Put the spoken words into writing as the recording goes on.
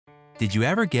Did you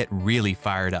ever get really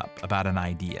fired up about an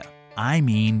idea? I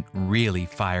mean, really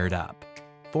fired up.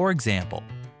 For example,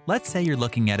 let's say you're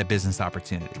looking at a business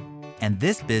opportunity, and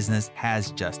this business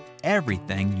has just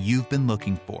everything you've been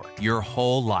looking for your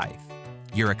whole life.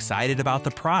 You're excited about the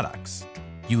products.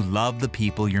 You love the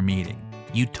people you're meeting.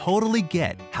 You totally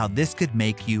get how this could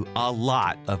make you a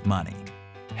lot of money.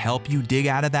 Help you dig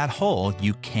out of that hole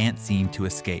you can't seem to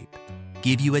escape.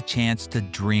 Give you a chance to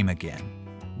dream again.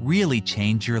 Really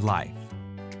change your life.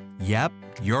 Yep,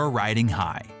 you're riding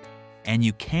high. And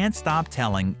you can't stop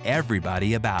telling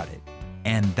everybody about it.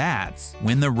 And that's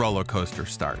when the roller coaster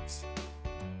starts.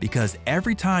 Because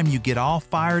every time you get all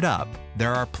fired up,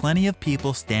 there are plenty of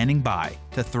people standing by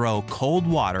to throw cold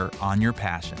water on your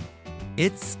passion.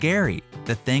 It's scary,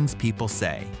 the things people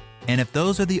say. And if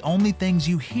those are the only things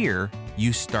you hear,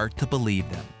 you start to believe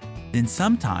them. Then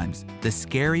sometimes the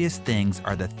scariest things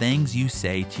are the things you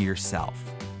say to yourself.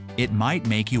 It might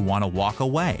make you want to walk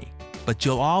away, but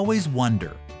you'll always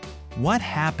wonder, what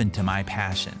happened to my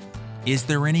passion? Is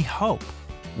there any hope?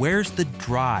 Where's the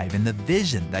drive and the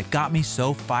vision that got me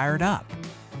so fired up?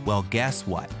 Well, guess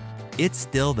what? It's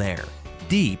still there,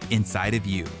 deep inside of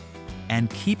you. And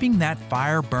keeping that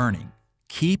fire burning,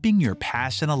 keeping your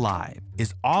passion alive,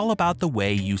 is all about the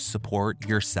way you support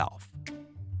yourself.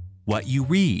 What you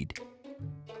read,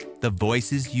 the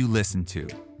voices you listen to,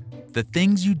 the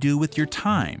things you do with your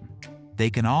time, they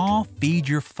can all feed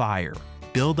your fire,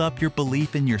 build up your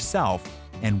belief in yourself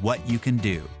and what you can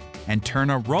do, and turn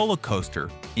a roller coaster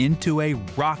into a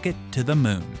rocket to the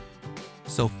moon.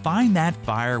 So find that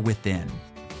fire within.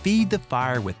 Feed the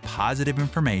fire with positive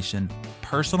information,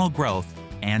 personal growth,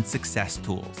 and success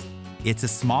tools. It's a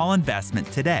small investment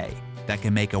today that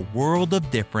can make a world of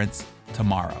difference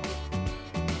tomorrow.